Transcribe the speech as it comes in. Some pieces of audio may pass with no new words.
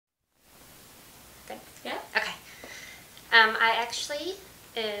actually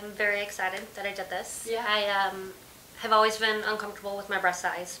am very excited that I did this. Yeah. I have always been uncomfortable with my breast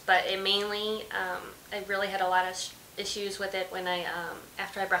size, but it mainly, I really had a lot of issues with it when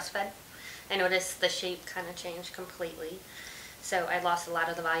after I breastfed. I noticed the shape kind of changed completely. So I lost a lot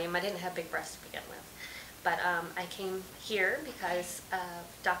of the volume. I didn't have big breasts to begin with. But I came here because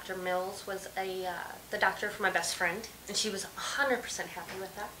Dr. Mills was the doctor for my best friend, and she was 100% happy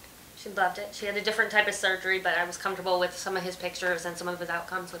with that. She loved it. She had a different type of surgery, but I was comfortable with some of his pictures and some of his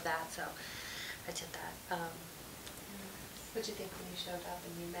outcomes with that, so I did that. What did you think when you showed up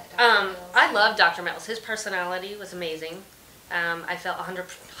and you met Dr. Mills? I love Dr. Mills. His personality was amazing. I felt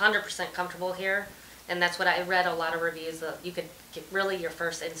 100% comfortable here. And that's what I read a lot of reviews that you could get really your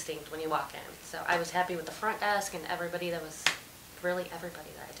first instinct when you walk in. So I was happy with the front desk and everybody that was, really everybody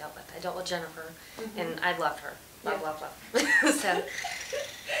that I dealt with. I dealt with Jennifer, and I loved her. Love, love, love.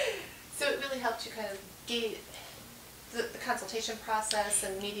 So it really helped you kind of gauge the consultation process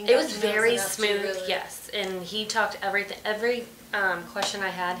and meeting. It was very smooth, yes. And he talked every question I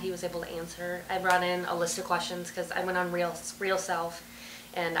had, he was able to answer. I brought in a list of questions because I went on Real Self.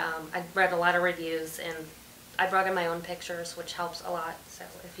 And I read a lot of reviews, and I brought in my own pictures, which helps a lot. So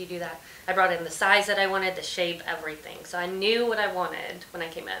if you do that, I brought in the size that I wanted, the shape, everything. So I knew what I wanted when I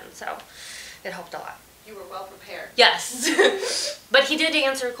came in, so it helped a lot. You were well prepared. Yes. But he did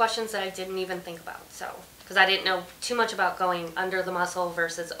answer questions that I didn't even think about, so because I didn't know too much about going under the muscle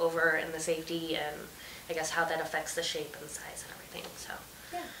versus over and the safety, and I guess how that affects the shape and size and everything. So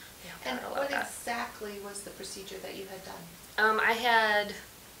yeah. And what exactly was the procedure that you had done? I had,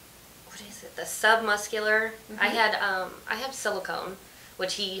 what is it, the submuscular. I have silicone,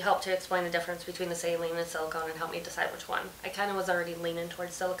 which he helped to explain the difference between the saline and silicone and help me decide which one. I kind of was already leaning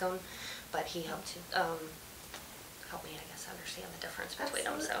towards silicone, but he helped to help me, I guess, understand the difference between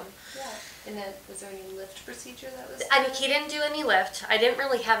them. So yeah. And then was there any lift procedure that was? I mean, he didn't do any lift. I didn't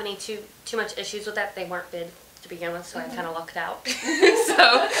really have any too much issues with that. They weren't big to begin with, so I kind of lucked out.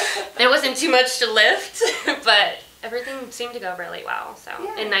 So there wasn't too much to lift, but everything seemed to go really well. So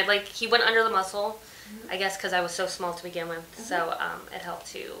and he went under the muscle, I guess, because I was so small to begin with. So it helped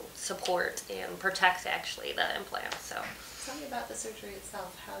to support and protect actually the implant. So tell me about the surgery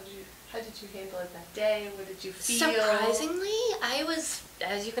itself. How did you handle it that day? What did you feel? Surprisingly, I was,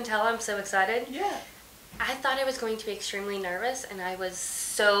 as you can tell, I'm so excited. Yeah. I thought I was going to be extremely nervous, and I was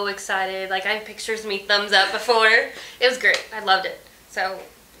so excited. Like, I have pictures of me thumbs up before. It was great. I loved it. So,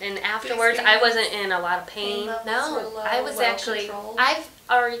 and afterwards, I wasn't in a lot of pain. No, I was actually, I've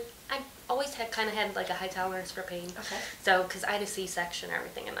always kind of had like a high tolerance for pain. Okay. So, because I had a C-section and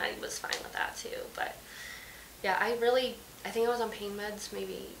everything, and I was fine with that too. But yeah, I think I was on pain meds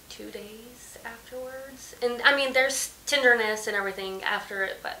maybe 2 days afterwards. And I mean, there's tenderness and everything after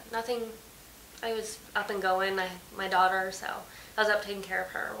it, but nothing. I was up and going. I had my daughter, so I was up taking care of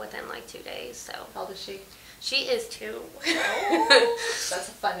her within like 2 days. So how old is she? She is 2. Oh, that's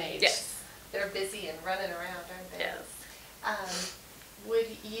a fun age. Yes. They're busy and running around, aren't they? Yes. Would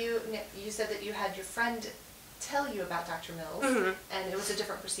you said that you had your friend tell you about Dr. Mills, and it was a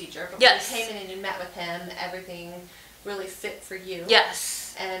different procedure, but when you came in and you met with him, everything really fit for you.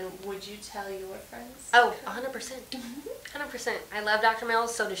 Yes. And would you tell your friends? Oh, 100%. 100%. I love Dr.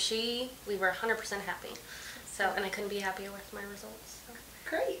 Mills, so does she. We were 100% happy. So, and I couldn't be happier with my results. So.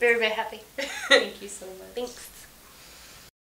 Great. Very, very happy. Thank you so much. Thanks.